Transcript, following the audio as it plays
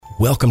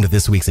Welcome to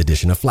this week's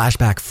edition of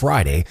Flashback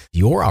Friday,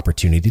 your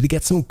opportunity to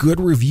get some good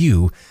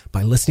review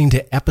by listening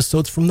to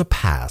episodes from the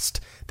past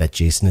that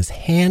Jason has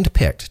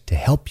handpicked to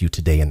help you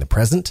today in the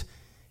present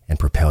and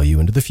propel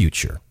you into the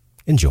future.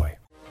 Enjoy.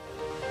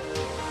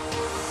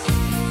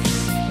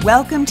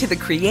 Welcome to the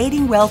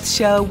Creating Wealth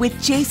Show with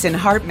Jason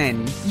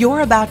Hartman. You're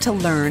about to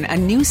learn a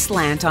new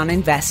slant on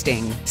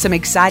investing, some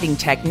exciting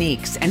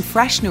techniques, and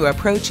fresh new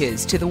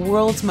approaches to the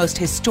world's most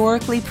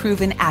historically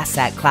proven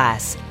asset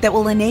class that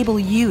will enable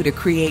you to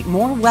create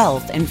more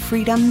wealth and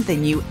freedom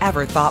than you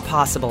ever thought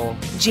possible.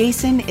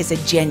 Jason is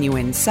a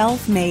genuine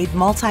self-made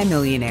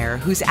multimillionaire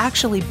who's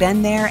actually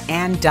been there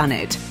and done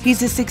it.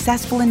 He's a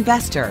successful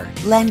investor,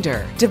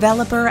 lender,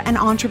 developer, and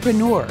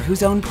entrepreneur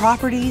who's owned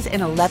properties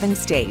in 11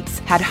 states,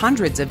 had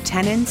hundreds of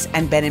tenants,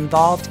 and been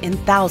involved in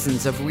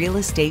thousands of real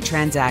estate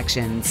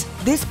transactions.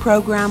 This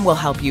program will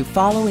help you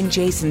follow in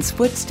Jason's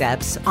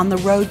footsteps on the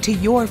road to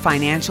your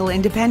financial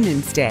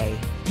independence day.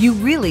 You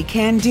really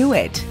can do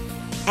it.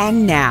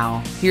 And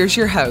now, here's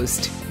your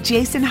host,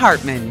 Jason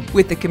Hartman,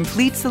 with the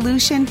complete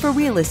solution for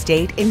real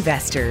estate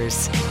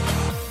investors.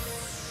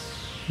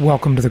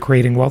 Welcome to the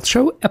Creating Wealth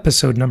Show,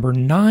 episode number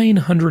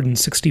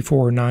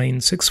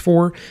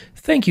 964.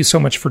 Thank you so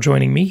much for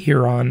joining me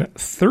here on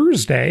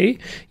Thursday.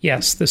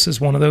 Yes, this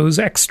is one of those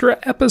extra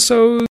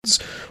episodes.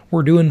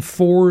 We're doing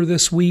 4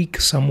 this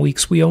week. Some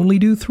weeks we only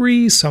do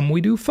 3, some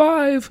we do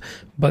 5,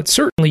 but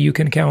certainly you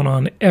can count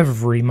on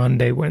every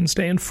Monday,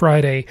 Wednesday, and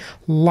Friday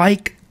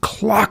like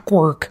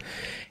clockwork.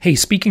 Hey,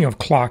 speaking of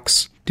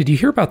clocks, did you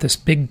hear about this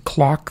big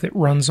clock that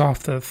runs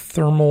off the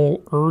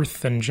thermal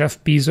earth and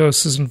Jeff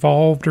Bezos is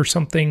involved or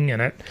something?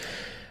 And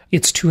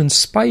it's to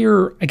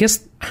inspire, I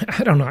guess,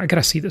 I don't know, I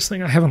gotta see this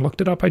thing. I haven't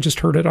looked it up. I just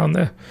heard it on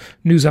the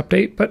news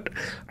update, but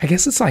I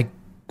guess it's like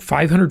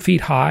 500 feet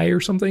high or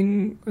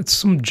something. It's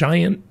some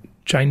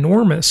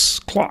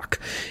ginormous clock.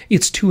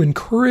 It's to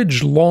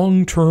encourage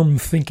long-term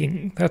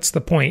thinking. That's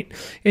the point.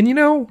 And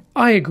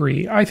I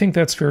agree. I think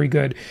that's very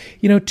good.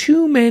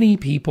 Too many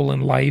people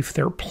in life,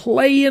 they're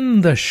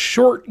playing the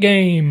short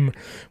game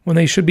when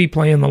they should be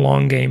playing the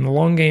long game. The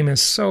long game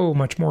is so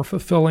much more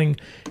fulfilling.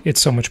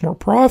 It's so much more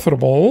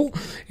profitable.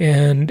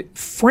 And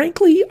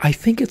frankly, I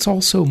think it's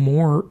also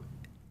more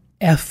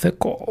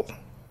ethical.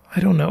 I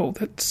don't know.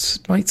 That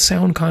might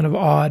sound kind of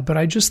odd, but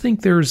I just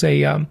think there's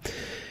a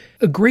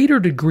greater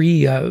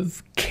degree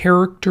of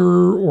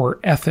character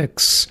or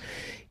ethics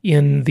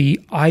in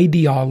the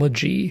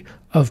ideology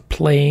of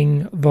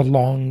playing the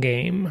long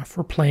game,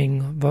 for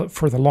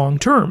the long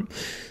term.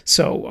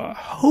 So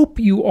hope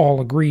you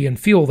all agree and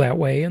feel that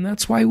way, and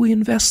that's why we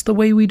invest the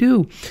way we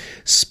do.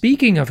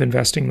 Speaking of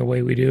investing the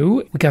way we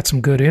do, we got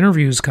some good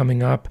interviews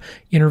coming up.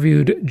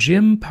 Interviewed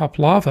Jim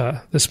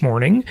Poplava this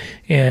morning,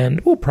 and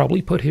we'll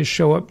probably put his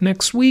show up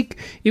next week.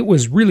 It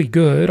was really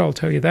good, I'll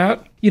tell you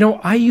that.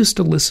 I used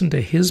to listen to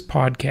his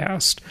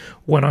podcast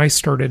when I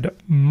started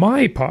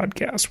my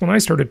podcast. When I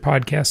started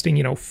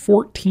podcasting,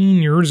 14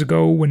 years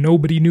ago when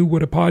nobody knew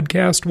what a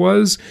podcast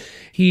was.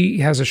 He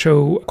has a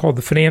show called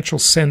the Financial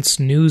Sense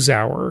News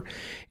Hour.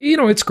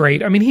 It's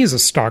great. I mean, he's a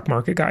stock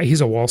market guy.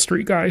 He's a Wall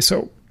Street guy,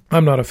 so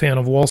I'm not a fan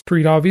of Wall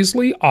Street,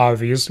 obviously.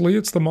 Obviously,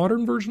 it's the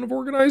modern version of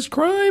organized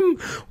crime.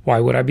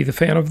 Why would I be the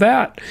fan of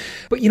that?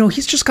 But,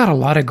 he's just got a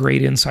lot of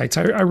great insights.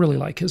 I really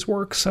like his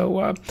work.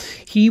 So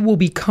he will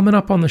be coming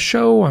up on the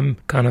show. I'm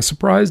kind of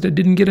surprised I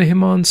didn't get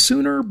him on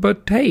sooner.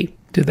 But hey,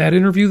 did that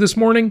interview this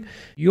morning.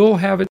 You'll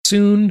have it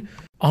soon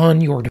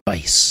on your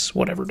device,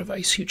 whatever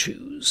device you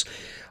choose.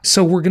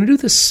 So we're going to do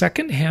the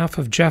second half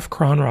of Jeff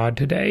Cronrod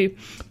today.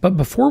 But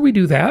before we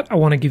do that, I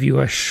want to give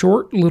you a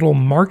short little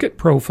market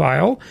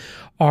profile.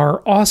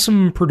 Our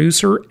awesome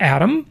producer,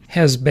 Adam,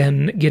 has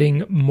been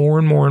getting more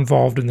and more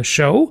involved in the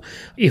show.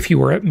 If you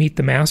were at Meet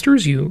the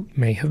Masters, you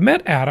may have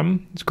met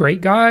Adam. He's a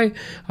great guy.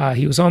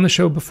 He was on the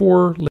show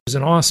before, lives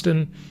in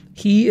Austin.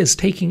 He is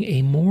taking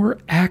a more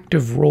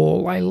active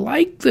role. I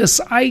like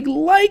this. I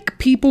like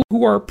people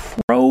who are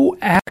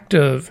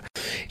proactive.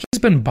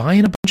 He's been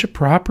buying a bunch of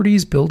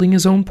properties, building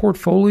his own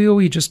portfolio.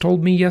 He just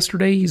told me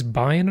yesterday he's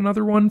buying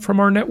another one from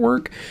our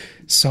network.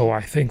 So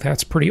I think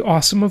that's pretty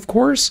awesome, of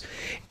course.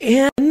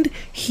 And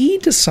he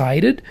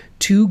decided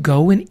to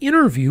go and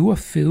interview a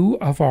few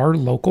of our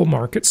local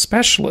market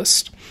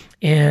specialists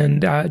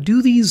and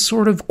do these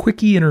sort of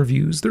quickie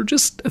interviews. They're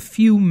just a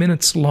few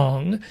minutes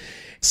long.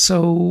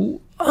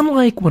 So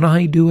unlike when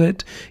I do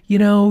it,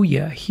 you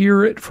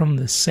hear it from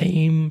the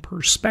same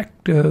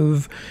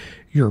perspective.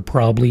 You're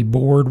probably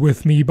bored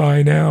with me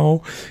by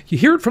now. You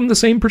hear it from the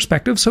same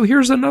perspective, so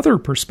here's another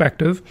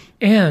perspective.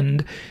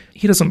 And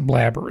he doesn't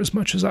blabber as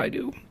much as I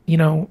do.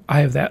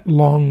 I have that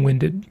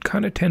long-winded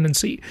kind of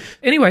tendency.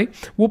 Anyway,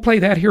 we'll play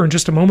that here in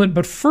just a moment.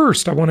 But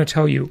first, I want to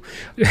tell you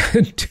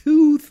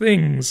 2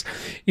 things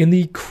in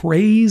the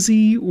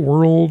crazy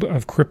world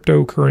of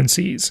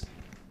cryptocurrencies.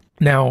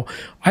 Now,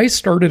 I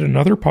started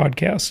another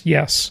podcast.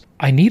 Yes,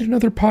 I need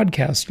another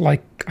podcast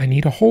like I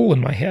need a hole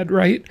in my head,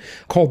 right?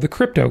 Called the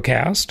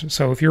CryptoCast.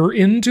 So if you're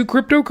into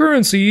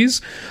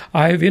cryptocurrencies,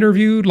 I've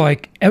interviewed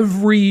like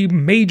every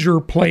major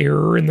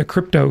player in the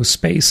crypto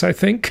space, I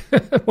think.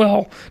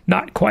 Well,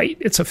 not quite.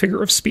 It's a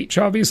figure of speech,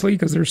 obviously,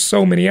 because there's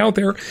so many out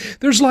there.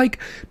 There's like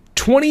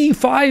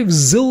 25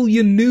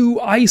 zillion new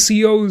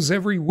ICOs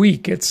every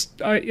week. It's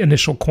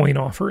initial coin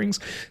offerings.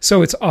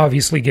 So it's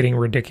obviously getting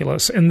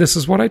ridiculous. And this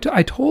is what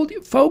I told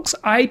you, folks.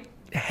 I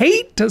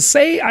hate to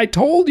say I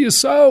told you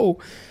so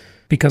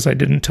because I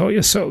didn't tell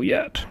you so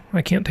yet.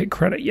 I can't take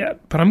credit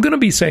yet, but I'm going to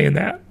be saying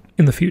that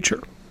in the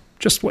future.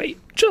 Just wait.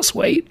 Just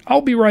wait.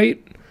 I'll be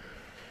right.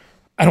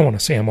 I don't want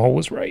to say I'm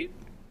always right,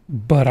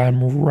 but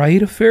I'm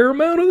right a fair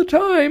amount of the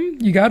time.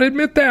 You got to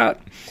admit that.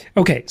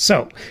 Okay,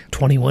 so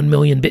 21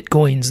 million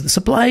bitcoins. The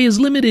supply is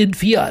limited.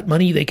 Fiat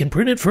money, they can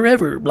print it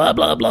forever. Blah,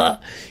 blah, blah.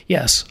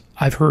 Yes,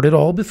 I've heard it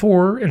all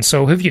before, and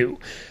so have you.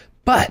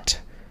 But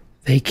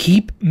they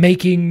keep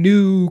making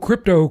new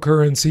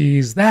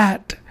cryptocurrencies.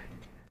 That,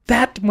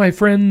 my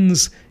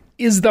friends,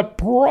 is the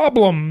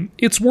problem.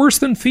 It's worse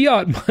than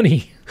fiat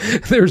money.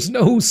 There's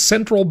no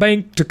central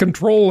bank to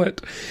control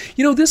it.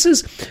 You know,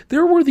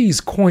 there were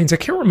these coins. I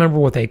can't remember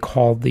what they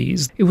called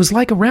these. It was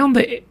like around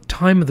the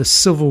time of the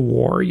Civil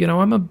War. You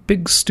know, I'm a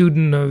big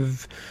student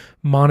of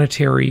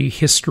monetary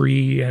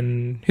history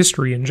and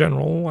history in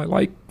general. I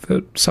like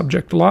the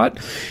subject a lot.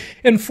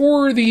 And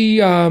for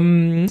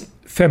the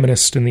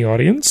feminist in the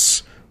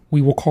audience,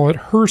 we will call it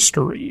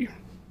herstory.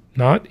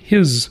 Not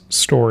his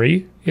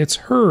story. It's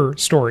her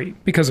story,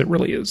 because it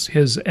really is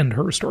his and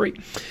her story.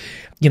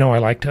 You know, I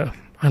like to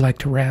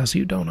razz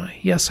you, don't I?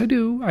 Yes, I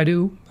do. I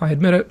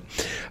admit it.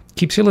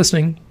 Keeps you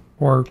listening,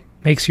 or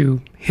makes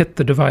you hit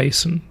the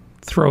device and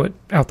throw it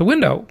out the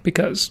window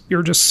because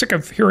you're just sick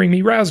of hearing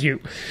me razz you.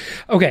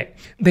 Okay,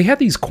 they had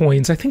these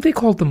coins. I think they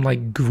called them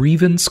like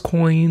grievance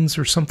coins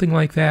or something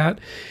like that.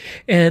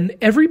 And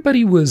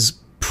everybody was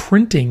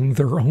printing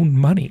their own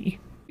money,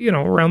 you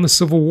know, around the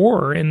Civil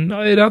War and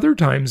at other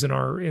times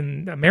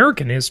in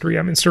American history.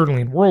 I mean,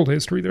 certainly in world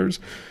history, there's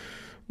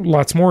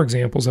lots more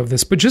examples of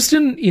this, but just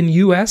in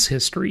U.S.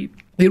 history,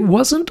 it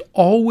wasn't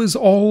always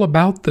all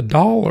about the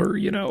dollar,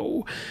 you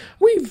know.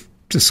 We've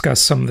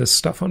discussed some of this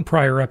stuff on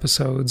prior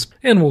episodes,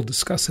 and we'll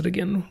discuss it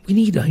again. We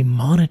need a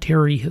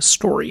monetary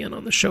historian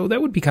on the show.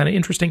 That would be kind of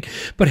interesting.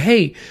 But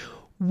hey,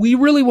 we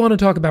really want to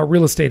talk about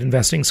real estate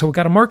investing. So we've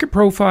got a market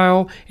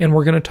profile, and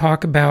we're going to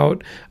talk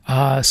about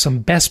some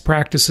best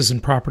practices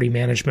in property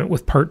management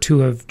with part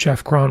 2 of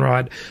Jeff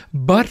Cronrod.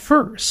 But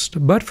first, 2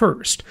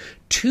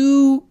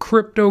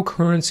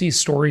 cryptocurrency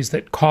stories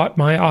that caught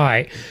my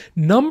eye.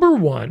 Number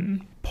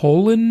 1,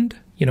 Poland.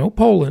 You know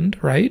Poland,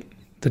 right?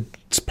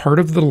 It's part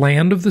of the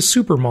land of the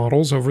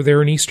supermodels over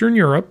there in Eastern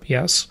Europe,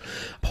 yes.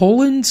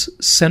 Poland's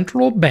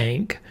central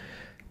bank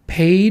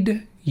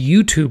paid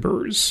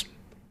YouTubers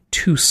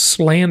to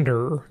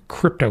slander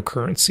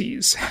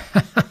cryptocurrencies.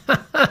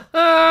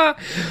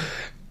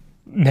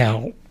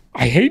 Now,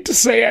 I hate to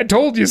say I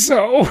told you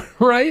so,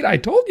 right? I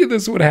told you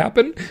this would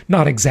happen.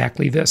 Not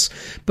exactly this,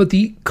 but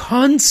the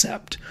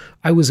concept,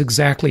 I was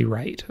exactly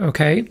right,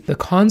 okay? The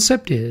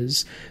concept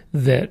is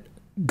that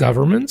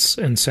governments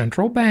and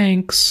central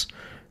banks,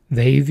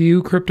 they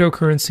view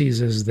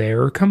cryptocurrencies as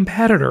their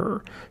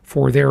competitor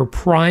for their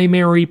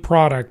primary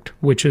product,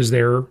 which is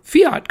their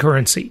fiat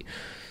currency.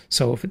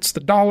 So if it's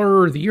the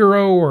dollar or the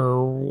euro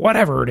or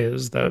whatever it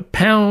is, the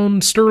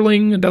pound,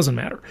 sterling, it doesn't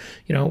matter.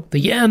 You know, the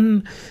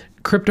yen,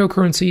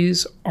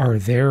 cryptocurrencies are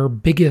their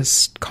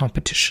biggest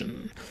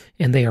competition,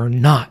 and they are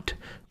not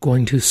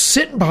going to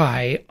sit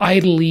by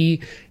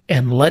idly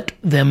and let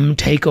them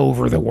take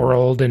over the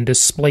world and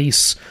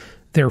displace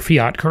their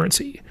fiat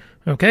currency.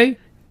 Okay?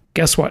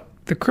 Guess what?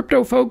 The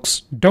crypto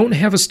folks don't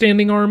have a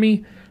standing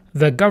army.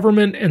 The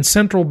government and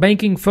central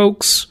banking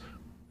folks,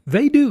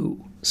 they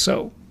do.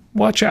 So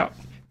watch out.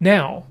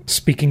 Now,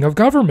 speaking of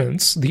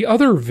governments, the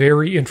other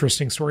very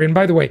interesting story, and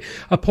by the way,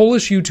 a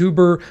Polish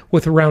YouTuber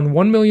with around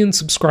 1 million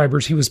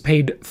subscribers, he was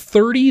paid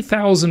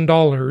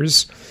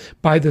 $30,000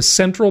 by the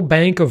Central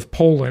Bank of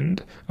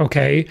Poland,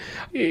 okay,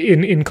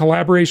 in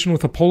collaboration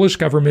with the Polish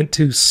government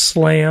to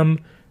slam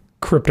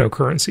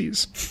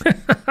cryptocurrencies.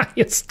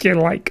 It's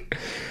like,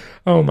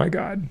 oh my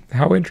God,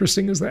 how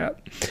interesting is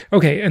that?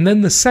 Okay, and then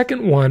the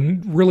second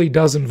one really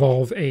does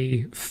involve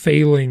a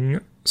failing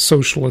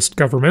socialist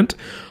government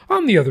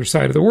on the other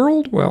side of the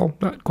world. Well,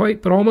 not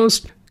quite, but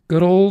almost.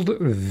 Good old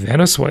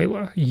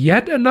Venezuela.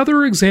 Yet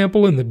another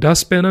example in the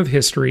dustbin of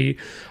history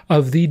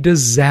of the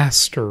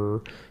disaster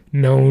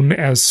known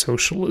as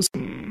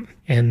socialism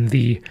and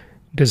the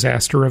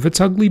disaster of its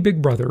ugly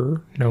big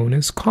brother known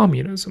as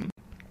communism.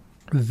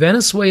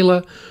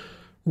 Venezuela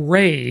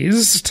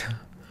raised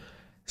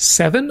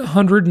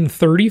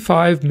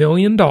 $735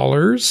 million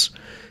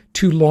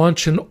to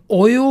launch an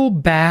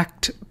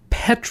oil-backed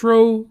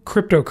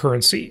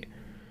cryptocurrency.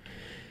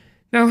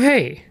 Now,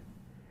 hey,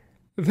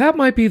 that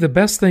might be the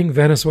best thing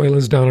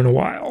Venezuela's done in a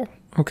while,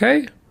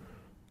 okay?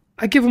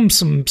 I give them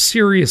some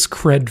serious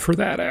cred for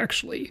that,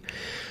 actually.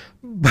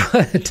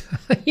 But,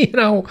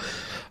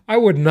 I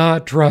would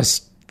not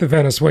trust the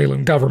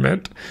Venezuelan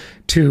government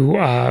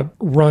to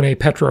run a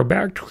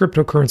petro-backed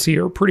cryptocurrency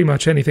or pretty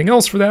much anything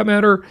else for that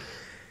matter.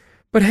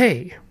 But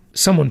hey,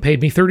 someone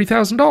paid me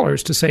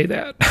 $30,000 to say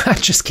that.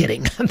 Just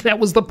kidding. That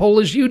was the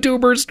Polish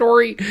YouTuber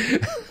story.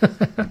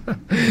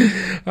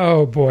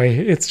 Oh boy,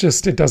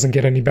 it doesn't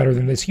get any better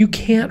than this. You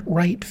can't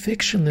write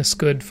fiction this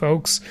good,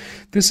 folks.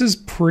 This is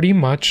pretty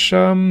much,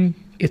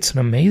 it's an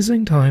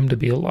amazing time to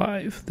be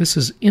alive. This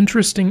is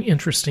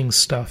interesting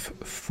stuff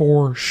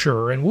for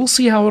sure. And we'll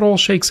see how it all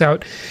shakes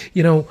out.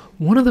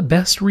 One of the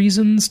best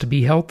reasons to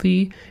be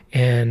healthy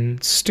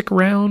and stick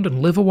around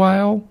and live a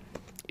while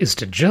is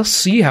to just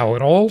see how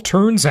it all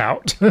turns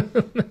out.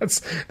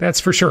 That's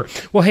for sure.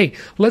 Well, hey,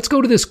 let's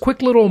go to this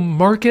quick little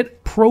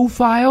market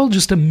profile,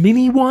 just a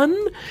mini one,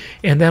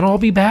 and then I'll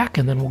be back,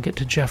 and then we'll get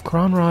to Jeff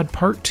Cronrod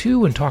Part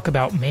 2 and talk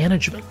about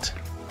management.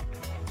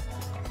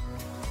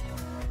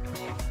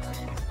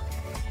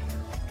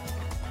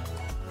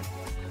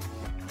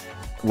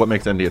 What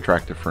makes Indy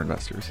attractive for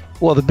investors?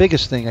 Well, the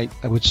biggest thing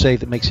I would say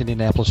that makes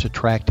Indianapolis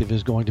attractive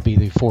is going to be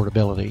the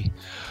affordability.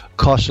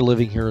 Cost of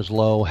living here is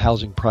low.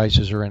 Housing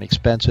prices are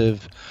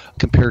inexpensive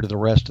compared to the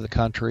rest of the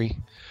country.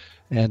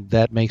 And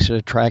that makes it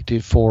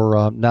attractive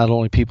for not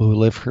only people who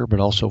live here, but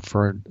also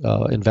for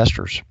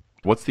investors.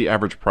 What's the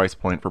average price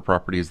point for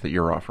properties that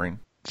you're offering?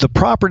 The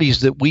properties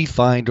that we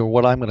find are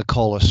what I'm going to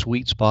call a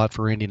sweet spot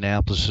for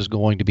Indianapolis is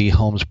going to be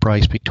homes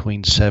priced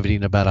between $70,000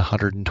 and about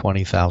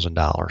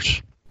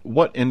 $120,000.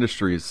 What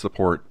industries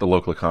support the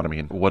local economy,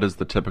 and what is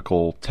the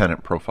typical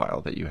tenant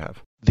profile that you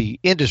have? The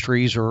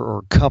industries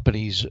or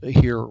companies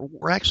here,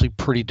 we're actually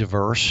pretty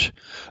diverse.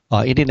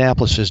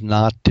 Indianapolis is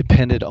not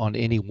dependent on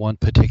any one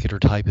particular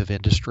type of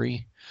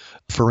industry.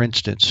 For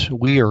instance,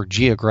 we are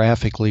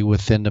geographically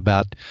within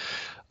about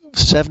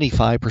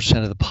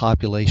 75% of the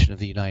population of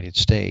the United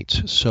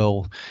States.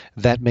 So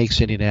that makes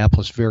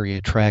Indianapolis very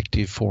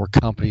attractive for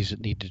companies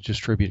that need to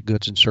distribute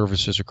goods and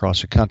services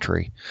across the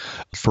country.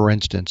 For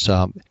instance,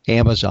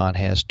 Amazon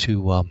has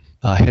two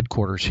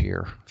headquarters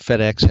here.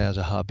 FedEx has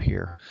a hub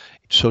here.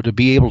 So to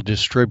be able to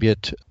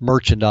distribute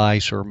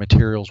merchandise or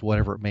materials,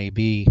 whatever it may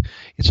be,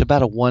 it's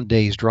about a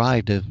one-day's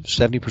drive to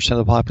 70% of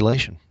the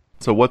population.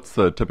 So what's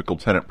the typical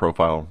tenant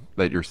profile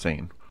that you're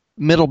seeing?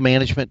 Middle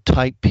management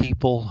type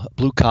people,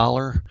 blue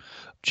collar.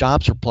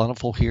 Jobs are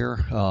plentiful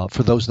here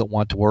for those that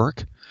want to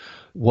work.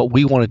 What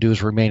we want to do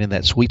is remain in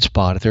that sweet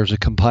spot. If there's a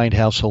combined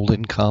household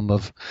income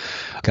of,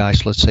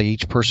 let's say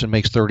each person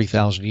makes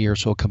 $30,000 a year,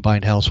 so a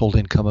combined household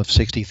income of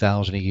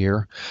 $60,000 a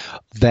year,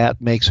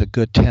 that makes a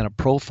good tenant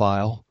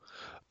profile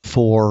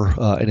for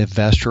an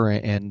investor,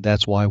 and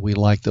that's why we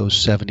like those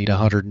 $70,000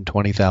 to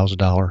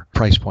 $120,000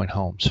 price point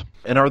homes.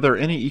 And are there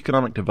any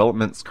economic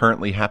developments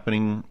currently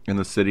happening in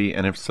the city?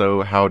 And if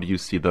so, how do you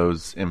see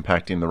those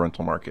impacting the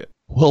rental market?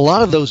 Well, a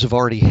lot of those have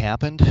already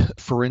happened.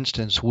 For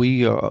instance,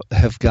 we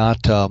have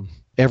got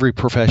every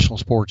professional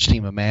sports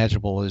team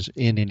imaginable is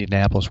in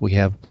Indianapolis. We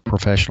have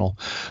professional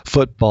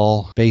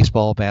football,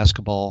 baseball,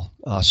 basketball,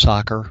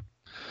 soccer.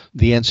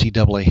 The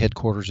NCAA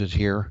headquarters is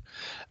here.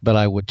 But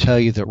I would tell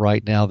you that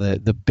right now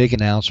the big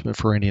announcement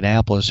for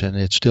Indianapolis, and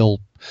it's still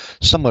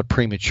somewhat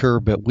premature,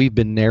 but we've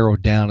been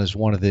narrowed down as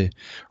one of the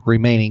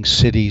remaining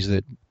cities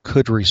that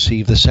could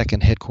receive the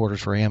second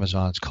headquarters for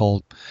Amazon. It's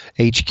called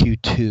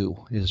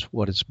HQ2 is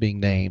what it's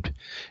being named.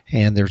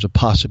 And there's a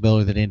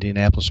possibility that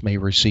Indianapolis may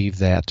receive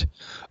that.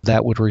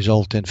 That would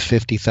result in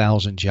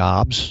 50,000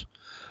 jobs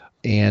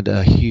and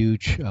a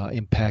huge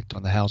impact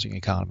on the housing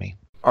economy.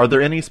 Are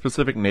there any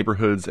specific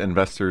neighborhoods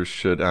investors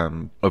should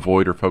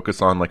avoid or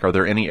focus on? Like, are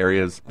there any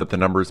areas that the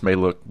numbers may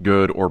look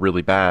good or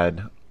really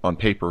bad on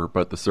paper,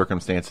 but the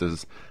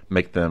circumstances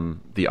make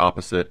them the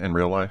opposite in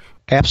real life?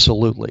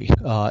 Absolutely.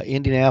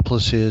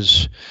 Indianapolis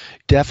is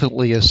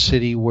definitely a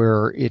city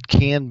where it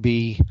can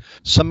be,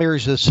 some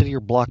areas of the city are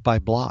block by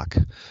block.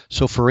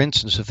 So for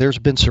instance, if there's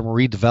been some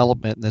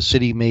redevelopment and the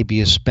city maybe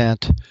has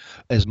spent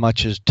as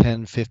much as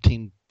 $10,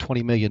 $15,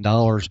 $20 million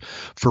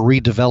for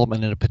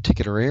redevelopment in a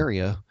particular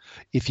area,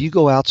 if you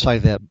go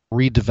outside that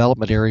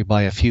redevelopment area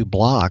by a few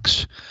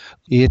blocks,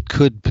 it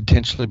could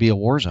potentially be a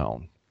war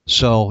zone.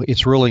 So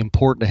it's really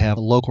important to have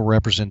a local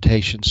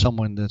representation,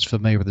 someone that's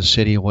familiar with the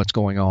city and what's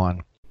going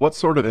on. What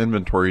sort of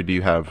inventory do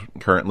you have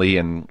currently,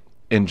 and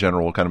in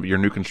general, kind of your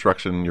new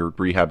construction, your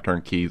rehab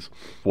turnkeys?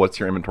 What's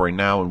your inventory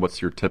now, and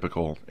what's your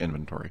typical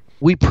inventory?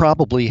 We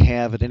probably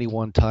have at any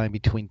one time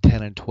between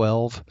 10 and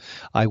 12.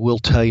 I will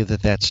tell you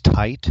that that's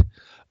tight.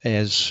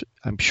 As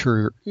I'm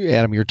sure,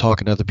 Adam, you're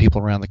talking to other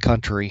people around the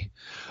country,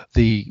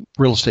 the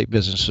real estate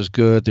business is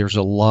good. There's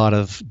a lot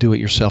of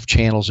do-it-yourself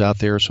channels out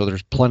there, so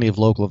there's plenty of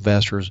local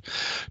investors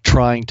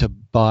trying to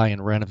buy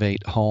and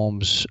renovate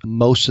homes.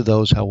 Most of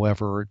those,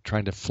 however, are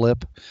trying to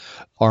flip.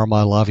 Our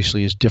model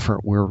obviously is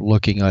different. We're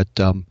looking at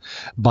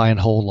buy and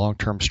hold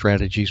long-term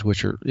strategies,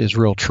 which is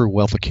real true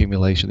wealth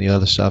accumulation. The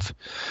other stuff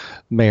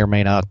may or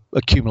may not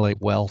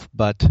accumulate wealth,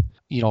 but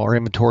our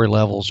inventory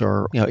levels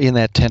are in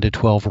that 10 to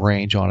 12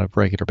 range on a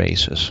regular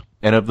basis.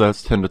 And of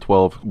those 10 to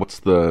 12, what's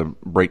the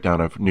breakdown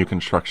of new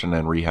construction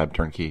and rehab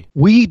turnkey?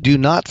 We do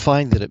not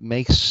find that it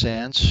makes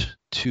sense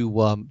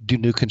to do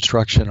new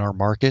construction in our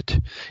market.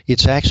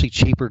 It's actually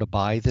cheaper to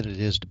buy than it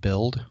is to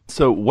build.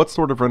 So what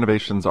sort of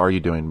renovations are you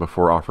doing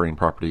before offering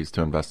properties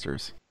to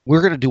investors?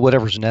 We're going to do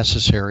whatever's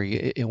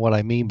necessary, and what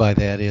I mean by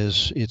that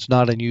is it's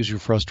not unusual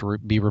for us to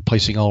be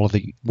replacing all of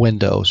the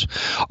windows.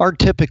 Our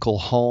typical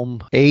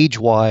home,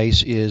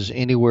 age-wise, is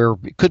anywhere,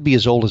 it could be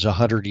as old as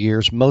 100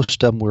 years.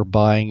 Most of them we're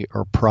buying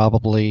are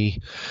probably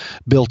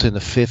built in the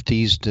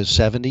 50s to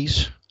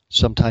 70s,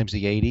 sometimes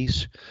the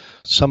 80s.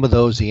 Some of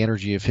those, the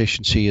energy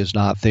efficiency is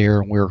not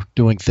there, and we're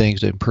doing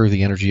things to improve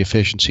the energy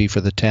efficiency for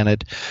the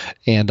tenant,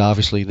 and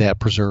obviously that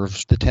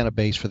preserves the tenant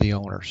base for the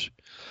owners.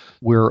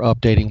 We're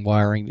updating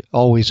wiring,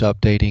 always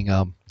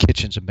updating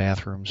kitchens and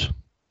bathrooms.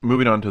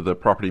 Moving on to the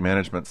property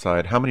management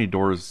side, how many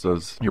doors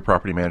does your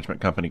property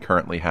management company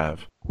currently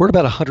have? We're at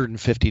about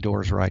 150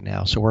 doors right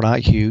now, so we're not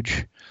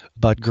huge,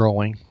 but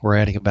growing. We're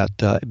adding about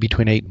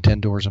between 8 and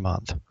 10 doors a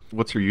month.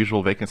 What's your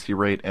usual vacancy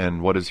rate,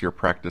 and what is your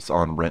practice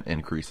on rent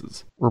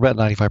increases? We're about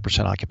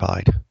 95%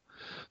 occupied.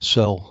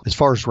 So as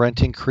far as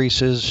rent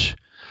increases,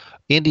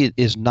 Indy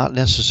is not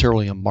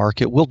necessarily a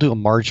market. We'll do a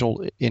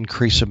marginal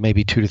increase of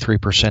maybe 2 to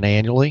 3%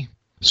 annually.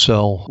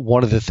 So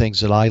one of the things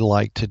that I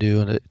like to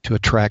do to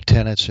attract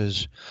tenants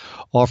is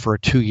offer a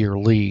 2-year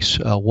lease.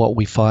 What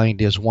we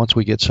find is once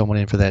we get someone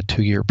in for that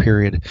 2-year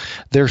period,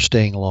 they're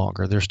staying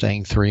longer. They're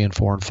staying 3 and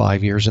 4 and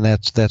 5 years, and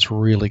that's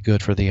really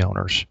good for the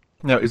owners.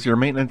 Now, is your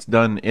maintenance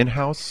done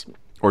in-house,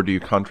 or do you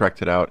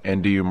contract it out,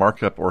 and do you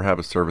mark up or have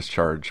a service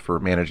charge for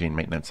managing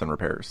maintenance and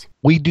repairs?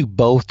 We do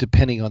both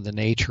depending on the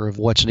nature of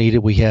what's needed.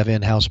 We have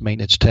in-house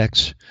maintenance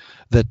techs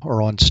that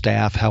are on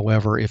staff.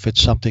 However, if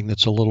it's something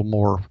that's a little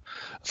more,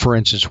 for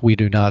instance, we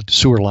do not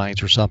sewer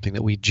lines or something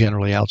that we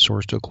generally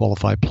outsource to a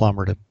qualified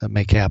plumber to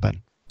make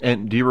happen.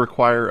 And do you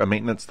require a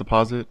maintenance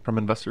deposit from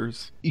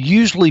investors?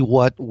 Usually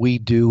what we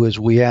do is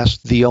we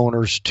ask the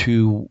owners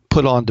to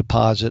put on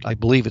deposit, I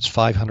believe it's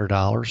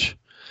 $500.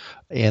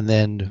 And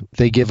then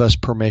they give us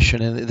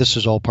permission, and this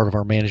is all part of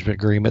our management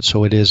agreement,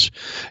 so it is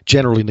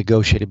generally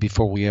negotiated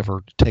before we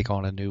ever take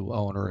on a new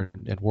owner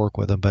and work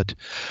with them. But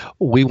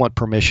we want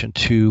permission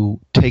to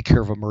take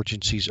care of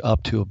emergencies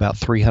up to about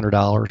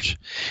 $300.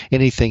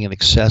 Anything in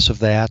excess of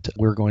that,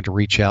 we're going to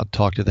reach out,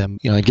 talk to them,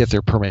 and get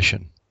their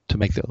permission to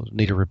make those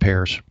needed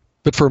repairs.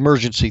 But for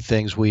emergency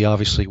things, we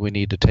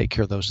need to take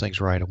care of those things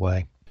right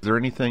away. Is there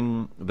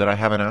anything that I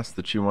haven't asked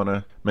that you want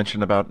to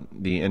mention about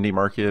the Indy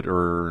market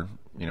or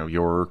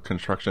your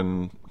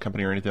construction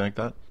company or anything like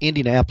that?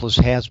 Indianapolis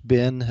has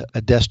been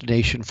a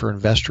destination for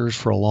investors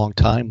for a long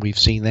time. We've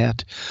seen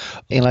that.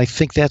 And I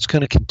think that's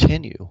going to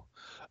continue.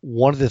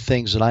 One of the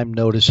things that I'm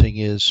noticing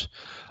is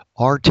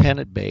our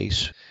tenant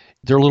base,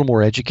 they're a little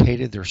more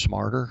educated, they're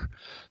smarter,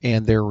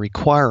 and they're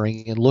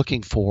requiring and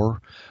looking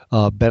for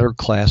a better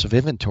class of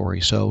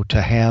inventory. So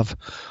to have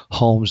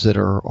homes that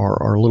are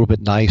a little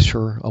bit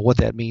nicer, what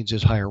that means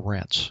is higher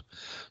rents.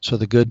 So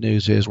the good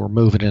news is we're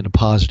moving in a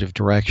positive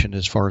direction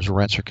as far as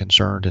rents are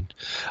concerned, and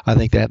I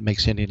think that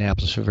makes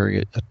Indianapolis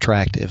very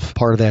attractive.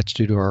 Part of that's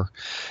due to our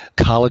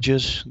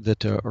colleges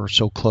that are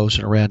so close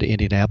and around to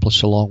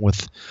Indianapolis, along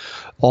with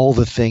all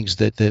the things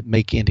that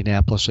make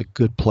Indianapolis a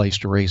good place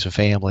to raise a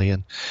family,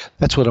 and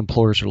that's what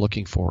employers are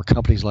looking for.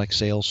 Companies like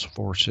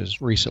Salesforce has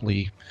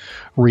recently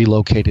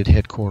relocated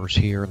headquarters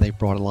here, and they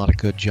brought a lot of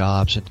good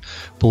jobs, and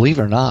believe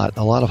it or not,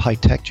 a lot of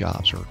high-tech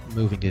jobs are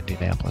moving to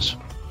Indianapolis.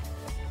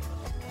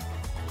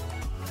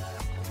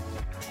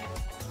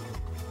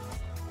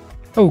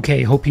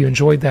 Okay, hope you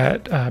enjoyed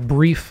that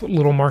brief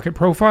little market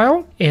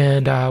profile.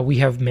 And we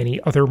have many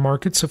other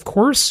markets, of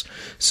course.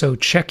 So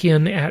check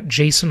in at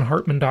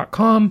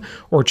jasonhartman.com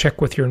or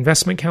check with your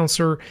investment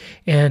counselor.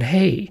 And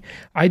hey,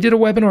 I did a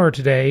webinar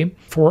today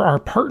for our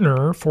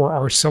partner for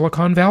our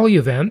Silicon Valley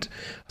event,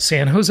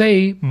 San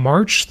Jose,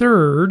 March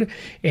 3rd.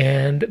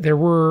 And there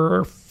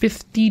were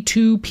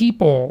 52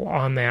 people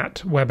on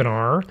that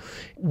webinar.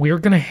 We're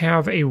going to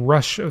have a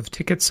rush of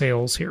ticket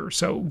sales here.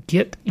 So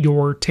get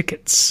your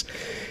tickets.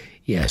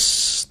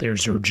 Yes,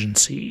 there's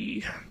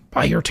urgency.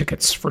 Buy your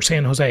tickets for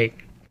San Jose.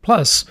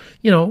 Plus,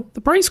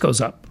 the price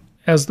goes up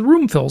as the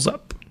room fills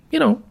up.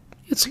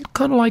 It's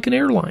kind of like an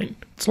airline.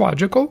 It's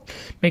logical.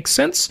 Makes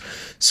sense.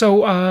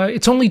 So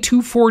it's only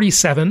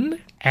 $247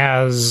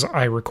 as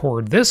I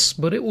record this,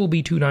 but it will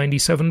be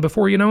 $297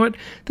 before you know it.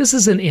 This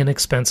is an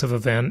inexpensive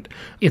event.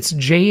 It's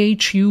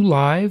JHU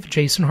Live,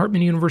 Jason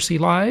Hartman University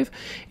Live,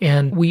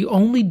 and we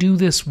only do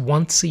this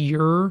once a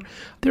year.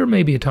 There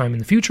may be a time in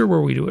the future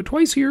where we do it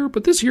twice a year,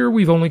 but this year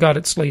we've only got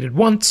it slated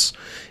once,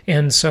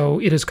 and so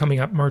it is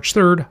coming up March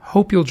 3rd.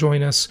 Hope you'll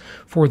join us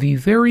for the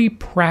very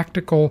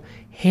practical,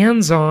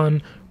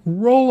 hands-on,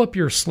 roll up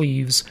your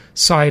sleeves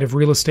side of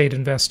real estate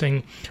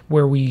investing,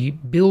 where we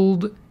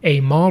build a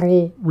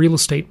model real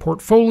estate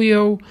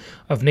portfolio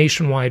of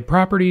nationwide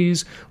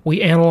properties.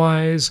 We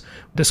analyze,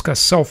 discuss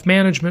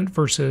self-management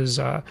versus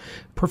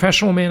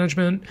professional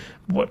management,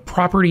 what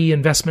property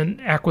investment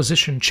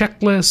acquisition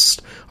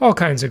checklist, all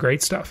kinds of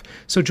great stuff.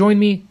 So join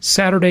me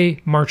Saturday,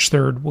 March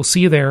 3rd. We'll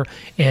see you there,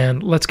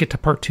 and let's get to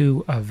part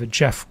 2 of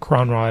Jeff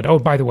Cronrod. Oh,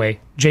 by the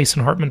way,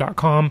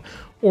 jasonhartman.com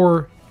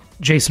or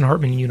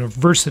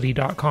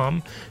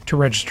jasonhartmanuniversity.com to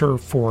register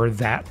for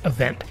that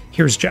event.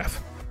 Here's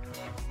Jeff.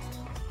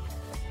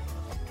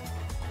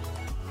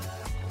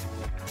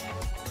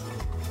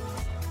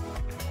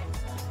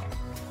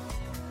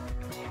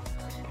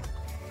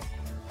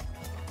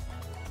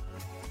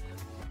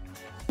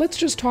 Let's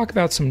just talk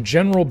about some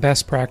general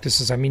best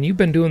practices. I mean, you've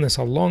been doing this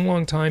a long,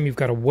 long time. You've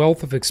got a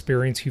wealth of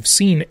experience. You've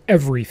seen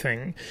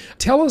everything.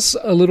 Tell us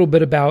a little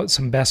bit about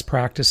some best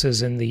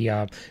practices in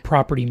the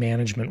property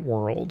management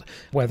world,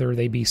 whether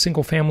they be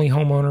single-family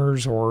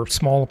homeowners or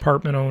small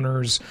apartment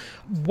owners.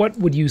 What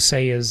would you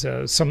say is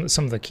some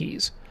of the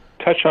keys?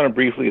 Touched on it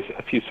briefly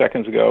a few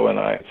seconds ago, and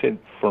I said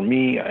for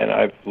me, and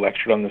I've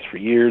lectured on this for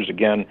years,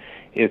 again,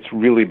 it's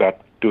really about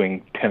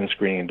doing tenant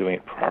screening and doing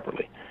it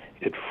properly.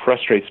 It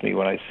frustrates me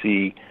when I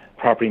see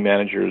property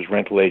managers,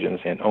 rental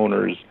agents, and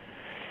owners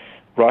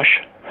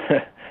rush,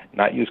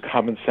 not use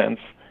common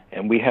sense,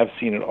 and we have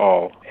seen it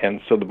all.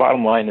 And so the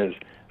bottom line is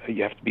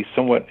you have to be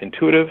somewhat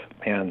intuitive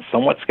and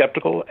somewhat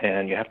skeptical,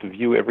 and you have to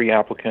view every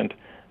applicant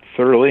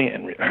thoroughly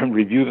and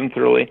review them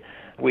thoroughly.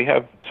 We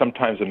have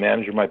sometimes a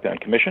manager might be on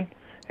commission,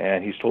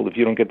 and he's told if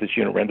you don't get this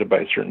unit rented by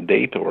a certain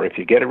date, or if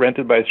you get it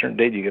rented by a certain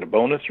date, you get a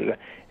bonus, or that.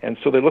 And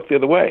so they look the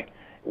other way.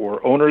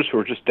 Or owners who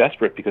are just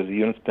desperate because the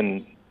unit's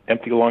been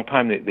empty a long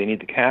time, they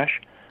need the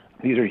cash.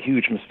 These are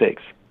huge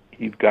mistakes.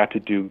 You've got to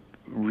do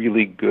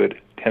really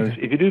good tenants.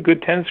 If you do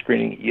good tenant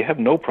screening, you have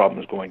no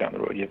problems going down the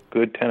road. You have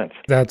good tenants.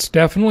 That's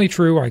definitely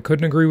true. I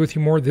couldn't agree with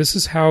you more. This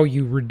is how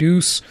you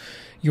reduce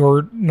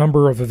your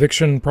number of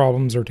eviction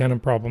problems or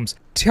tenant problems.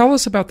 Tell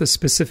us about the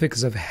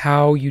specifics of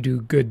how you do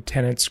good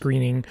tenant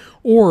screening,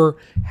 or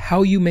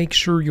how you make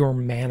sure your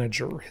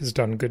manager has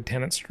done good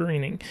tenant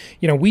screening.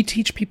 You know, we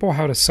teach people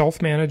how to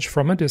self-manage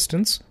from a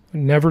distance.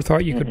 Never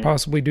thought you could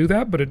possibly do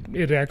that, but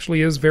it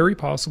actually is very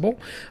possible,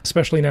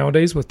 especially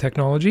nowadays with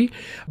technology.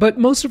 But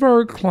most of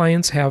our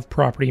clients have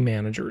property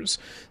managers.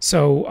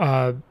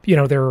 So,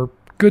 there are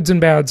goods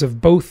and bads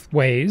of both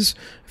ways.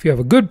 If you have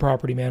a good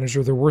property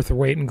manager, they're worth their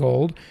weight in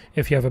gold.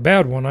 If you have a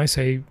bad one, I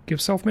say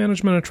give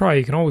self-management a try.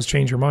 You can always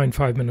change your mind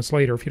 5 minutes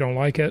later if you don't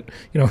like it.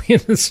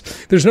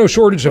 There's no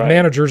shortage of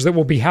managers that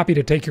will be happy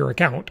to take your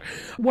account.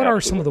 What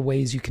are some of the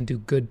ways you can do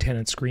good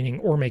tenant screening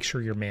or make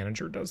sure your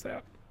manager does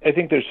that? I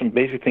think there's some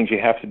basic things you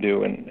have to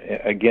do. And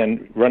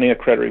again, running a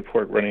credit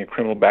report, running a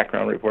criminal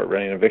background report,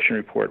 running an eviction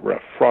report, a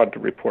fraud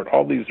report,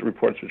 all these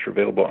reports which are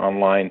available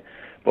online,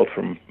 both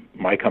from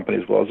my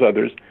company as well as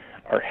others,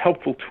 are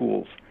helpful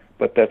tools,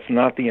 but that's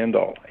not the end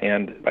all.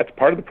 And that's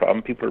part of the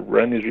problem. People are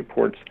running these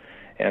reports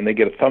and they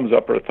get a thumbs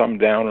up or a thumb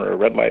down or a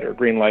red light or a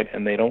green light,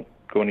 and they don't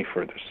go any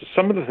further. So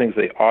some of the things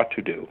they ought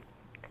to do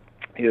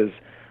is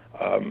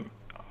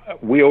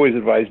we always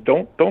advise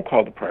don't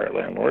call the prior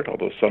landlord,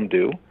 although some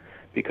do,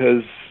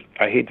 because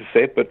I hate to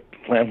say it, but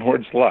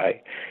landlords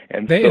lie.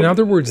 And in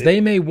other words,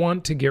 they may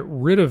want to get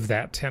rid of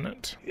that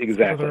tenant.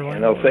 Exactly.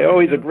 And they'll say,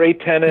 he's a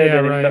great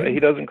tenant, he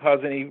doesn't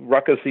cause any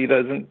ruckus, he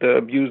doesn't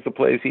abuse the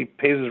place, he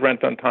pays his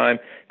rent on time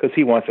because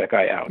he wants that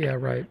guy out. Yeah,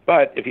 right.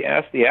 But if you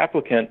ask the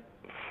applicant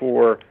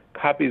for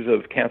copies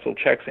of canceled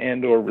checks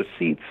and or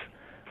receipts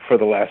for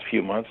the last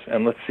few months,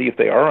 and let's see if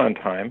they are on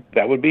time,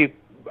 that would be,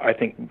 I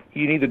think,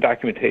 you need the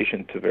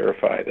documentation to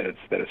verify that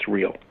it's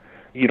real.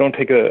 You don't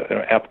take an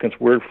applicant's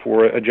word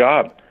for a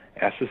job.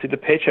 Ask to see the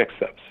paycheck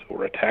stubs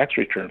or a tax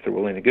return if they're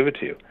willing to give it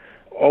to you.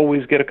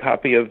 Always get a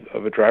copy of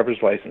a driver's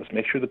license.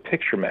 Make sure the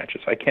picture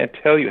matches. I can't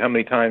tell you how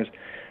many times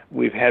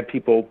we've had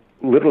people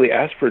literally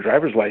ask for a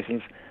driver's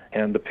license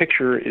and the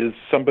picture is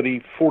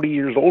somebody 40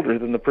 years older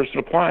than the person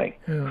applying.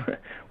 Yeah.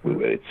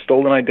 It's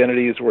stolen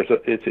identities, or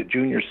it's a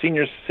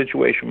junior-senior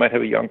situation. Might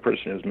have a young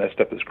person who's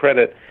messed up his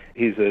credit.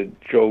 He's a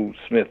Joe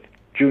Smith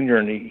Jr.,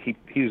 and he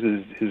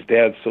uses his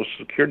dad's Social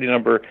Security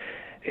number,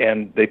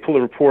 and they pull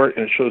a report,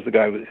 and it shows the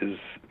guy is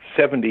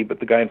 70, but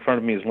the guy in front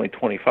of me is only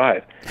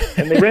 25.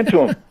 And they rent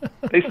to him.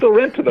 They still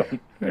rent to them.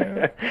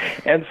 Yeah.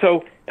 And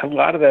so a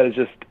lot of that is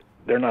just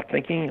they're not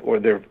thinking, or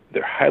they're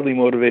highly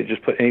motivated,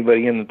 just put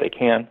anybody in that they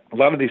can. A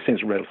lot of these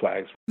things are red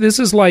flags. This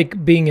is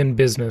like being in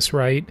business,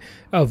 right?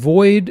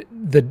 Avoid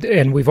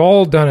and we've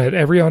all done it,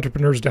 every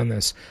entrepreneur's done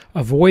this,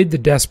 avoid the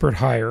desperate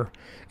hire.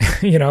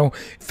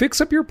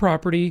 Fix up your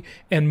property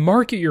and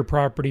market your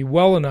property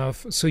well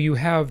enough so you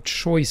have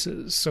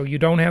choices, so you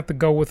don't have to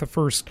go with the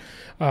first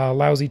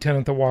lousy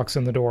tenant that walks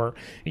in the door.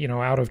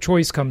 Out of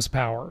choice comes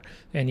power,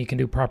 and you can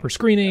do proper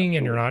screening,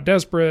 and you're not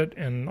desperate,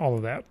 and all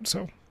of that.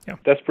 So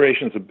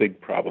Desperation is a big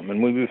problem.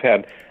 And we've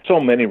had so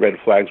many red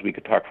flags we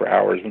could talk for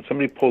hours. When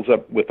somebody pulls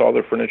up with all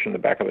their furniture in the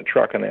back of the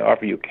truck and they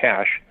offer you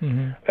cash,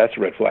 that's a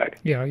red flag.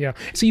 Yeah.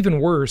 It's even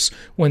worse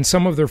when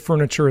some of their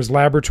furniture is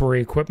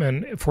laboratory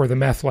equipment for the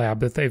meth lab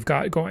that they've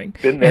got going.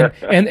 Been there.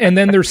 And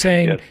then they're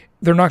saying... Yes.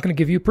 They're not going to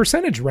give you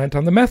percentage rent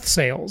on the meth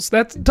sales.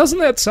 Doesn't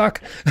that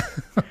suck?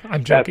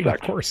 I'm joking, of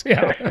course.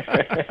 Yeah.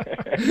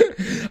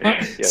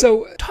 Yes.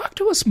 So talk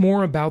to us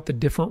more about the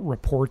different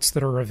reports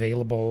that are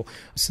available.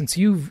 Since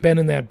you've been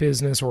in that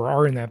business or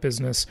are in that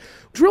business,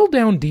 drill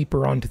down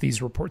deeper onto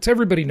these reports.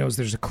 Everybody knows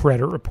there's a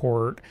credit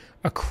report,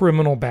 a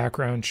criminal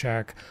background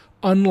check,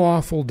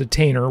 unlawful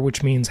detainer,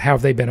 which means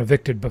have they been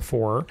evicted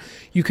before.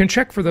 You can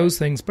check for those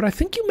things, but I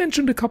think you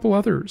mentioned a couple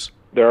others.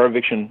 There are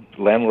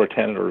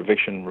landlord-tenant or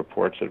eviction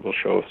reports that will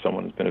show if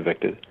someone has been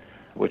evicted,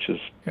 which is,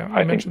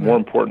 I think, more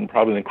important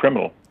probably than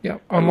criminal. Yeah,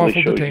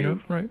 unlawful detainer,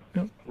 right.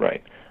 Yeah.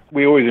 Right.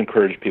 We always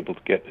encourage people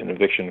to get an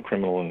eviction,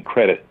 criminal, and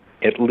credit,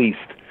 at least.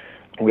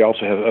 We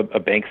also have a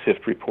bank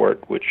sift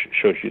report, which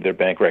shows you their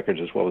bank records,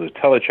 as well as a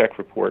telecheck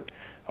report.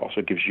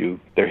 Also gives you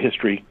their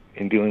history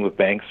in dealing with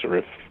banks, or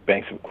if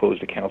banks have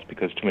closed accounts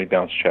because too many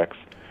bounce checks.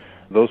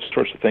 Those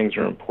sorts of things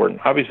are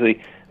important.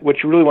 Obviously,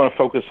 what you really want to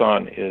focus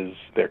on is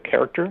their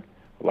character.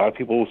 A lot of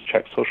people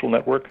check social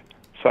network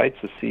sites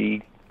to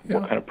see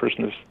what kind of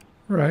person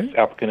this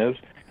applicant is,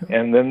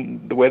 and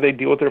then the way they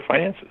deal with their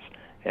finances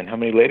and how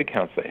many late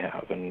accounts they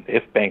have, and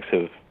if banks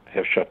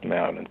have shut them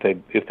out, and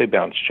if they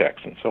bounce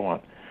checks, and so on.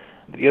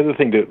 The other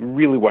thing to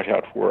really watch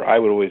out for, I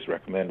would always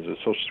recommend, is a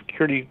Social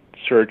Security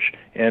search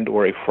and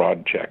or a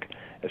fraud check.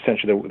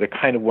 Essentially, they're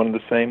kind of one and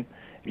the same.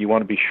 You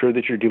want to be sure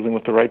that you're dealing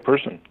with the right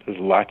person. There's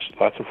lots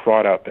of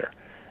fraud out there.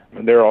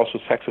 And there are also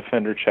sex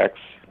offender checks.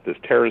 There's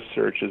terrorist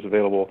searches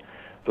available.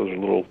 Those are a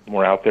little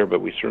more out there, but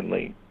we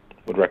certainly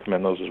would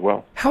recommend those as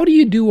well. How do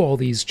you do all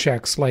these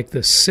checks, like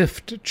the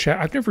SIFT check?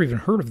 I've never even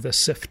heard of the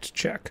SIFT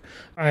check.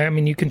 I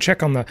mean, you can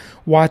check on the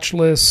watch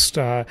list.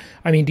 Do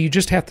you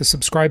just have to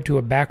subscribe to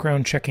a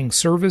background checking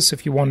service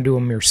if you want to do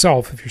them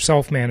yourself, if you're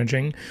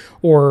self-managing?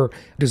 Or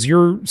does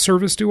your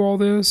service do all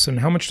this? And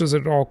how much does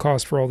it all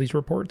cost for all these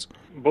reports?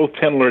 Both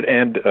Tenant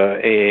and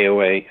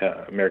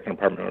AAOA, American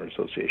Apartment Owners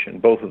Association,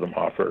 both of them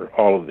offer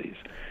all of these.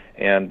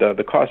 And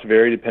the costs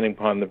vary depending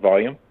upon the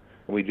volume.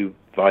 We do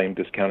volume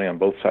discounting on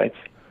both sites.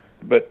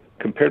 But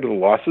compared to the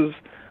losses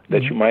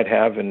that you might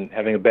have in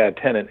having a bad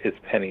tenant, it's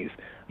pennies.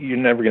 You're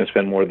never going to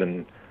spend more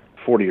than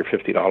 $40 or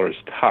 $50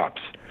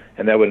 tops.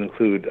 And that would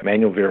include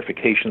manual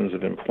verifications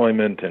of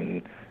employment.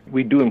 And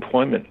we do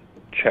employment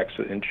checks,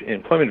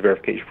 employment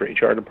verification for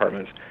HR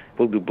departments.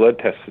 We'll do blood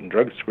tests and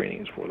drug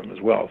screenings for them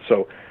as well.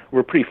 So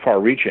we're pretty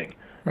far-reaching.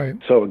 Right.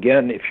 So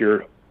again, if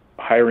you're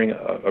hiring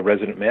a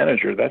resident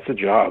manager, that's a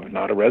job,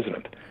 not a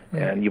resident.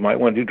 Right. And you might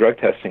want to do drug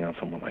testing on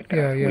someone like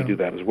that. Yeah. We do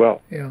that as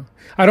well. Yeah.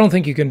 I don't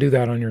think you can do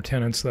that on your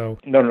tenants, though.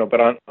 No, but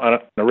on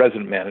a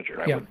resident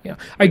manager,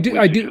 I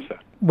do.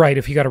 Right,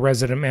 if you got a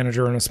resident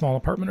manager in a small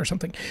apartment or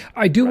something.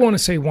 I do want to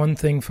say one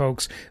thing,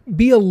 folks.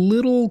 Be a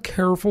little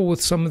careful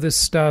with some of this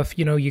stuff.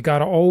 You got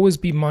to always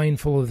be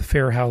mindful of the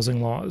fair housing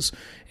laws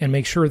and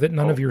make sure that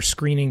none of your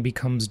screening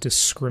becomes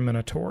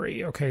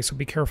discriminatory. Okay, so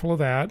be careful of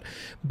that.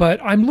 But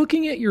I'm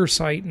looking at your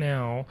site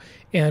now,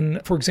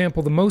 and for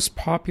example, the most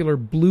popular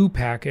blue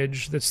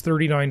package that's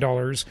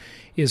 $39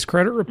 is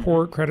credit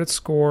report, credit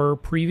score,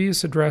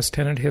 previous address,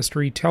 tenant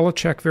history,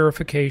 telecheck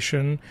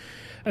verification,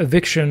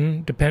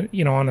 eviction,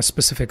 on a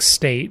specific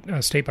state,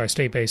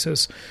 state-by-state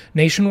basis,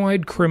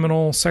 nationwide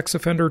criminal, sex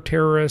offender,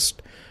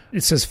 terrorist.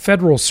 It says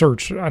federal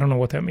search. I don't know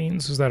what that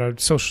means. Is that a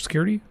Social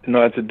Security?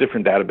 No, it's a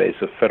different database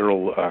of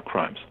federal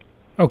crimes.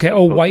 Okay.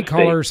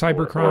 White-collar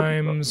cyber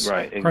crimes,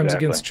 right, exactly, crimes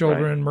against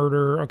children,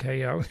 murder. Okay,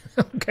 yeah.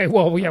 Okay,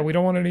 well, yeah, we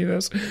don't want any of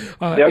this. The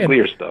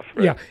uglier stuff.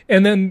 Right? Yeah,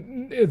 and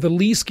then the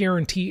lease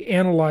guarantee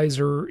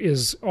analyzer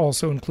is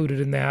also included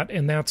in that,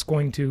 and that's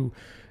going to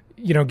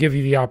give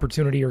you the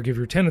opportunity, or give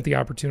your tenant the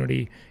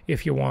opportunity,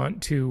 if you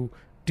want to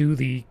do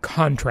the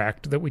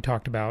contract that we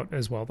talked about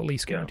as well, the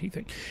lease guarantee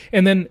thing.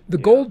 And then the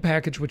gold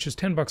package, which is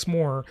 $10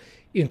 more,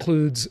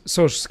 includes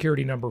Social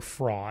Security number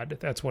fraud.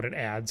 That's what it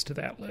adds to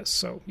that list.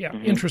 So,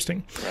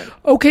 interesting. Right.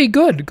 Okay,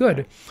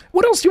 good.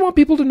 What else do you want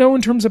people to know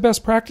in terms of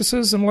best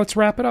practices? And let's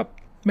wrap it up.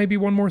 Maybe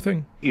one more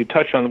thing. You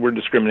touched on the word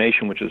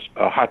discrimination, which is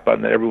a hot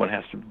button that everyone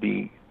has to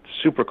be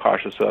super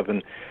cautious of.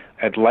 And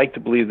I'd like to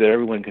believe that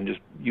everyone can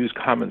just use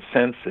common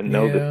sense and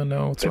know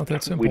it's not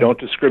that simple. We don't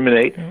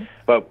discriminate. Yeah.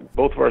 But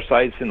both of our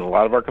sites and a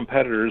lot of our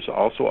competitors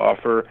also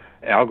offer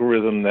an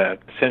algorithm that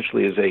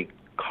essentially is a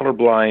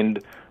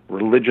colorblind,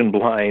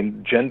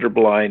 religion-blind,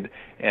 gender-blind,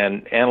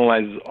 and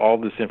analyzes all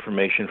this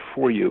information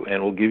for you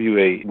and will give you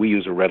we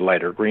use a red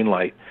light or green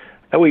light.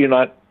 That way you're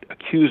not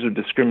accused of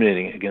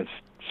discriminating against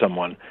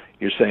someone.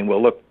 You're saying,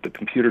 well, look, the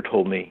computer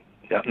told me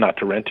not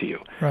to rent to you.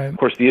 Right. Of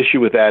course, the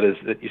issue with that is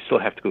that you still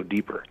have to go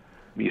deeper.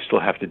 You still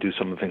have to do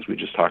some of the things we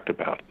just talked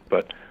about.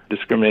 But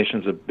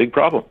discrimination is a big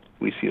problem.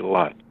 We see it a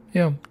lot.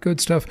 Yeah,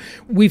 good stuff.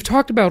 We've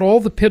talked about all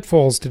the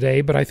pitfalls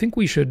today, but I think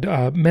we should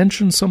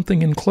mention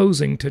something in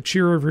closing to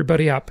cheer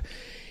everybody up.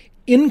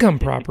 Income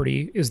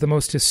property is the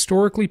most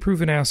historically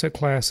proven asset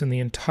class in the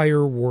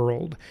entire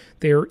world.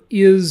 There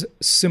is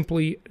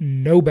simply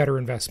no better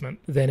investment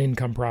than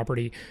income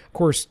property. Of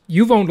course,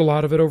 you've owned a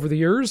lot of it over the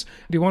years.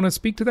 Do you want to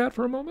speak to that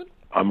for a moment?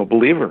 I'm a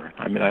believer.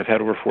 I mean, I've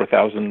had over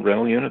 4,000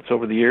 rental units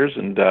over the years,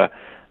 and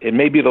it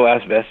may be the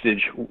last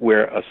vestige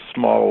where a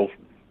small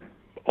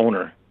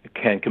owner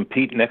can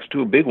compete next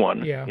to a big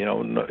one. Yeah. You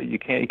know, you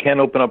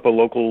can't open up a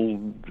local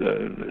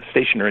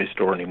stationery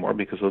store anymore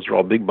because those are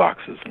all big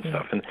boxes and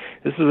stuff. And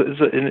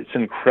it's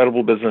an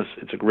incredible business.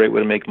 It's a great way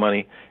to make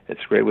money.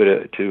 It's a great way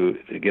to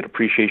get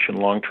appreciation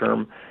long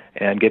term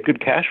and get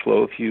good cash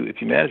flow if you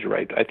manage it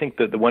right. I think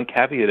that the one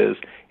caveat is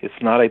it's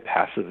not a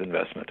passive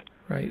investment.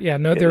 Right. Yeah.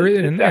 No, there is,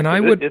 and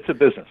it's a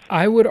business.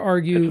 I would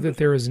argue that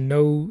there is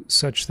no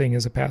such thing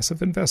as a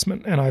passive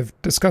investment, and I've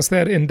discussed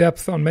that in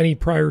depth on many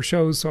prior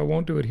shows, so I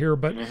won't do it here.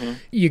 But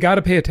you got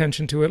to pay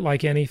attention to it,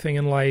 like anything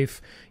in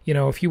life. You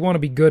know, if you want to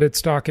be good at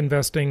stock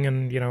investing,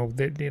 and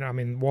I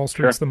mean, Wall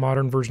Street's the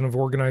modern version of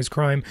organized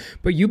crime,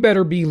 but you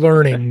better be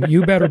learning.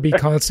 You better be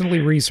constantly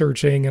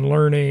researching and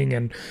learning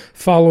and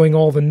following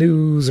all the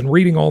news and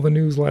reading all the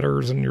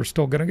newsletters, and you're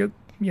still going to get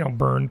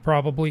burned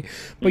probably.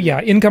 But yeah,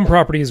 income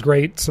property is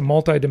great. It's a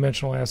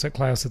multi-dimensional asset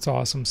class. It's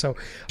awesome. So,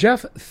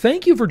 Jeff,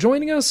 thank you for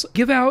joining us.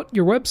 Give out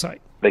your website.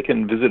 They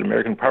can visit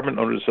American Apartment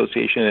Owners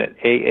Association at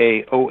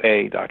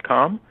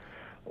aaoa.com,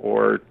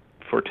 or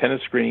for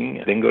tenant screening,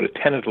 they can go to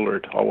Tenant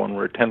Alert, all one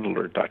word,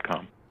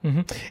 tenantalert.com.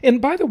 Mm-hmm.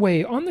 And by the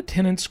way, on the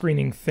tenant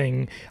screening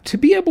thing, to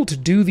be able to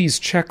do these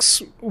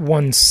checks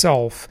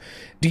oneself,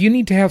 do you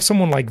need to have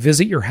someone like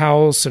visit your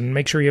house and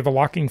make sure you have a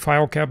locking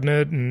file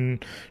cabinet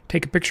and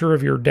take a picture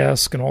of your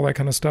desk and all that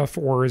kind of stuff?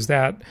 Or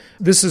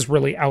this is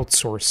really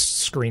outsourced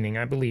screening,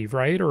 I believe,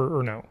 right?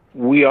 Or no?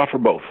 We offer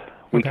both.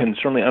 We can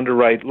certainly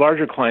underwrite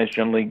larger clients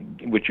generally,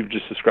 which you've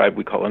just described,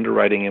 we call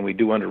underwriting, and we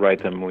do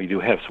underwrite them. We do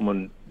have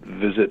someone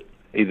visit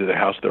either their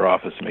house or their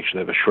office to make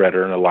sure they have a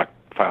shredder and a locked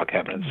file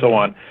cabinet and so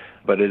on.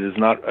 But it is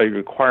not a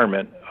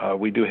requirement.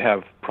 We do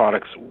have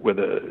products where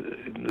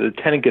the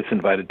tenant gets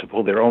invited to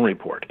pull their own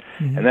report,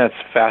 and that's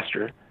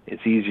faster,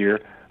 it's easier,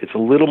 it's a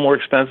little more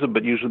expensive,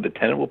 but usually the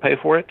tenant will pay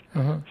for it.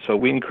 So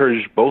we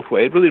encourage both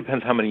ways. It really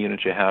depends how many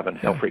units you have and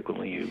how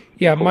frequently you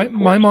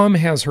my mom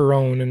has her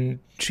own, and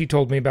she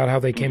told me about how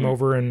they came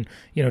over and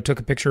took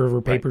a picture of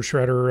her paper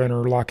shredder and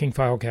her locking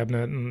file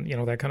cabinet and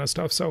that kind of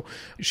stuff. So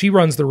she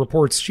runs the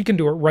reports. She can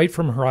do it right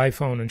from her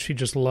iPhone, and she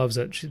just loves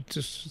it. She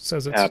just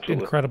says it's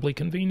incredibly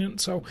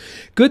convenient. So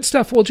good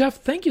stuff. Well, Jeff,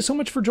 thank you so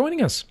much for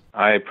joining us.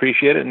 I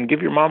appreciate it, and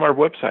give your mom our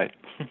website.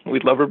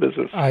 We'd love her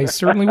business. I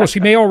certainly will. She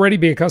may already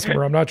be a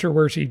customer. I'm not sure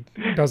where she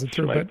does it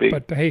through,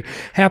 but hey,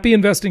 happy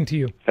investing to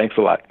you. Thanks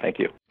a lot. Thank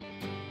you.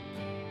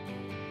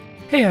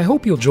 Hey, I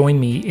hope you'll join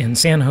me in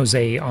San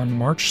Jose on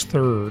March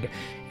 3rd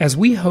as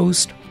we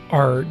host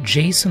our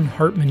Jason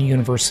Hartman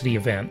University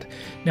event.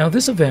 Now,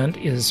 this event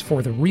is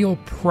for the real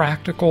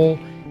practical,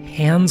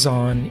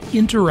 hands-on,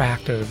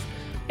 interactive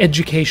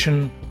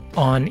education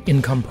on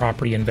income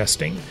property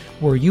investing,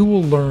 where you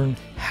will learn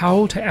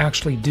how to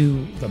actually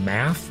do the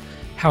math,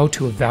 how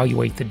to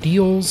evaluate the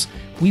deals.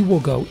 We will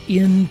go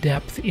in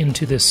depth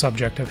into this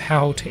subject of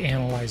how to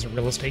analyze a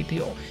real estate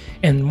deal.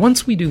 And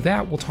once we do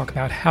that, we'll talk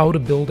about how to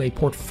build a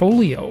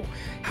portfolio,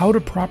 how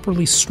to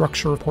properly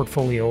structure a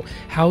portfolio,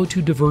 how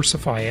to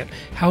diversify it,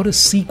 how to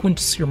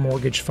sequence your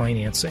mortgage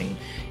financing.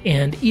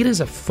 And it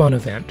is a fun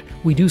event.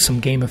 We do some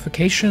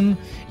gamification.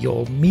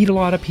 You'll meet a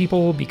lot of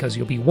people because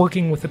you'll be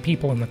working with the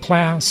people in the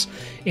class.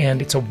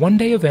 And it's a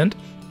one-day event.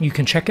 You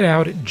can check it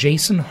out at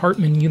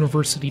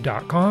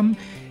jasonhartmanuniversity.com.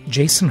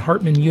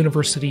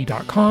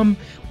 jasonhartmanuniversity.com.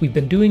 We've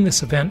been doing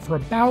this event for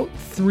about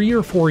 3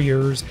 or 4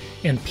 years,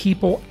 and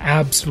people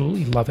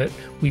absolutely love it.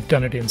 We've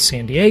done it in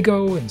San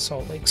Diego, in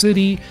Salt Lake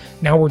City.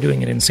 Now we're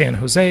doing it in San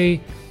Jose.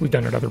 We've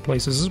done it other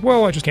places as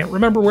well. I just can't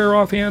remember where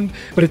offhand,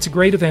 but it's a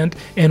great event,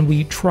 and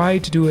we try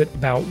to do it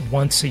about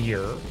once a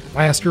year.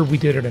 Last year we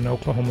did it in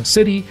Oklahoma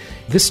City.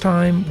 This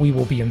time we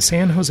will be in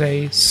San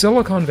Jose,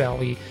 Silicon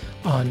Valley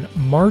on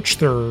March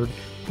 3rd,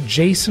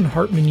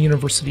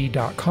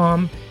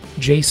 jasonhartmanuniversity.com.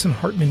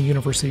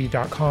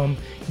 jasonhartmanuniversity.com.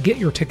 Get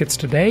your tickets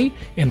today,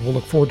 and we'll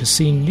look forward to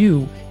seeing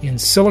you in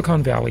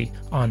Silicon Valley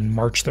on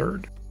March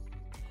 3rd.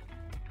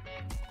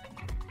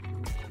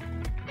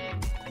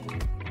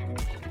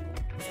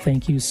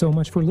 Thank you so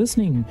much for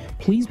listening.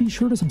 Please be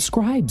sure to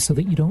subscribe so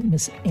that you don't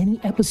miss any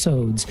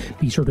episodes.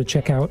 Be sure to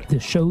check out the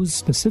show's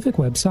specific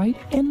website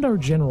and our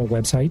general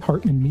website,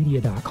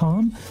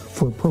 hartmanmedia.com,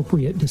 for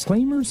appropriate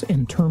disclaimers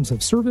and terms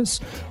of service.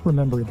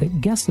 Remember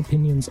that guest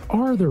opinions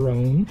are their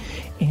own,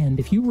 and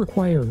if you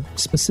require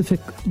specific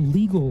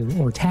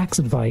legal or tax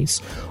advice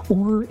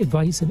or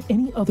advice in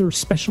any other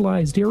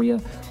specialized area,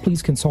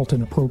 please consult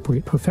an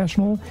appropriate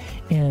professional.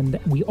 And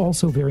we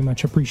also very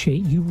much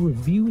appreciate you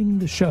reviewing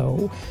the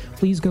show.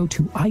 Please go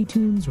to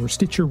iTunes or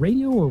Stitcher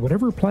Radio or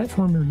whatever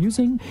platform you're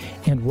using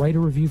and write a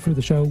review for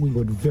the show. We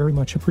would very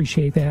much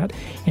appreciate that.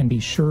 And be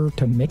sure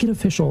to make it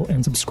official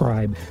and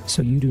subscribe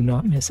so you do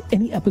not miss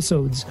any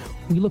episodes.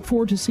 We look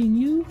forward to seeing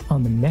you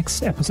on the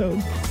next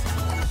episode.